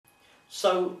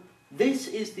So this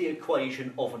is the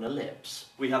equation of an ellipse.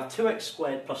 We have 2x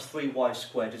squared plus 3y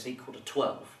squared is equal to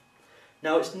 12.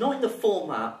 Now it's not in the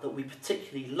format that we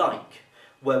particularly like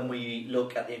when we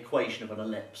look at the equation of an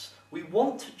ellipse. We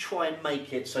want to try and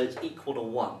make it so it's equal to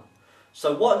 1.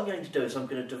 So what I'm going to do is I'm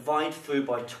going to divide through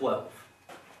by 12.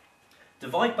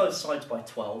 Divide both sides by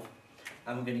 12,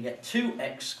 and we're going to get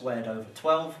 2x squared over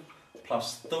 12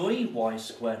 plus 3y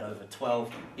squared over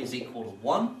 12 is equal to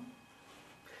 1.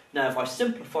 Now if I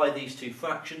simplify these two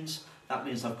fractions, that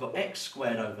means I've got x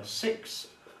squared over 6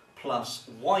 plus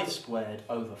y squared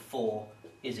over 4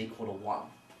 is equal to 1.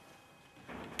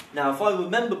 Now if I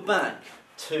remember back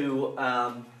to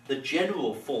the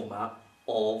general format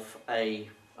of an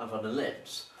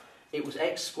ellipse, it was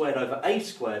x squared over a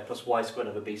squared plus y squared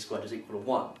over b squared is equal to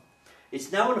 1.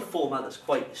 It's now in a format that's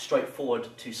quite straightforward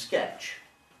to sketch.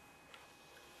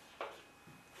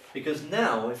 Because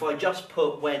now, if I just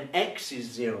put when x is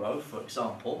 0, for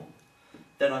example,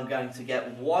 then I'm going to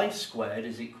get y squared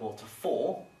is equal to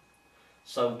 4.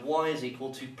 So y is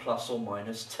equal to plus or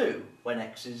minus 2 when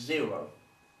x is 0.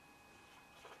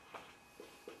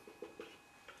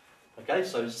 Okay,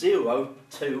 so 0,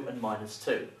 2 and minus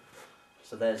 2.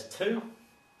 So there's 2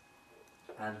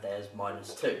 and there's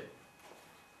minus 2.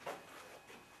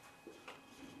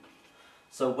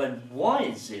 So when y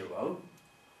is 0,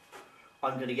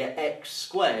 I'm going to get x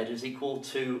squared is equal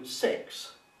to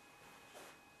 6.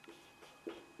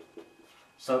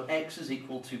 So x is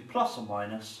equal to plus or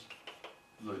minus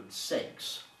root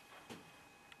 6.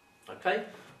 Okay,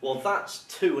 well that's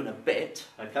 2 and a bit,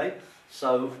 okay,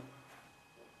 so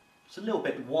it's a little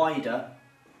bit wider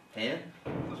here,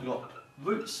 because we've got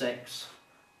root 6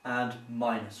 and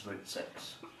minus root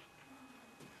 6.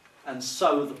 And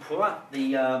so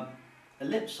the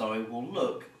ellipse, will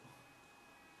look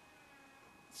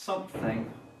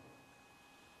something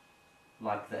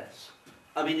like this.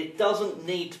 I mean, it doesn't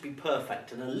need to be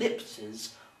perfect, and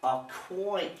ellipses are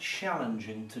quite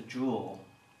challenging to draw.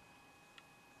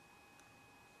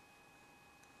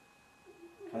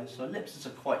 Okay, so ellipses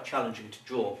are quite challenging to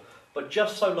draw, but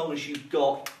just so long as you've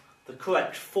got the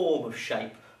correct form of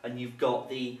shape and you've got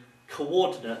the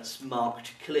coordinates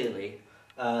marked clearly,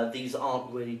 these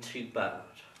aren't really too bad.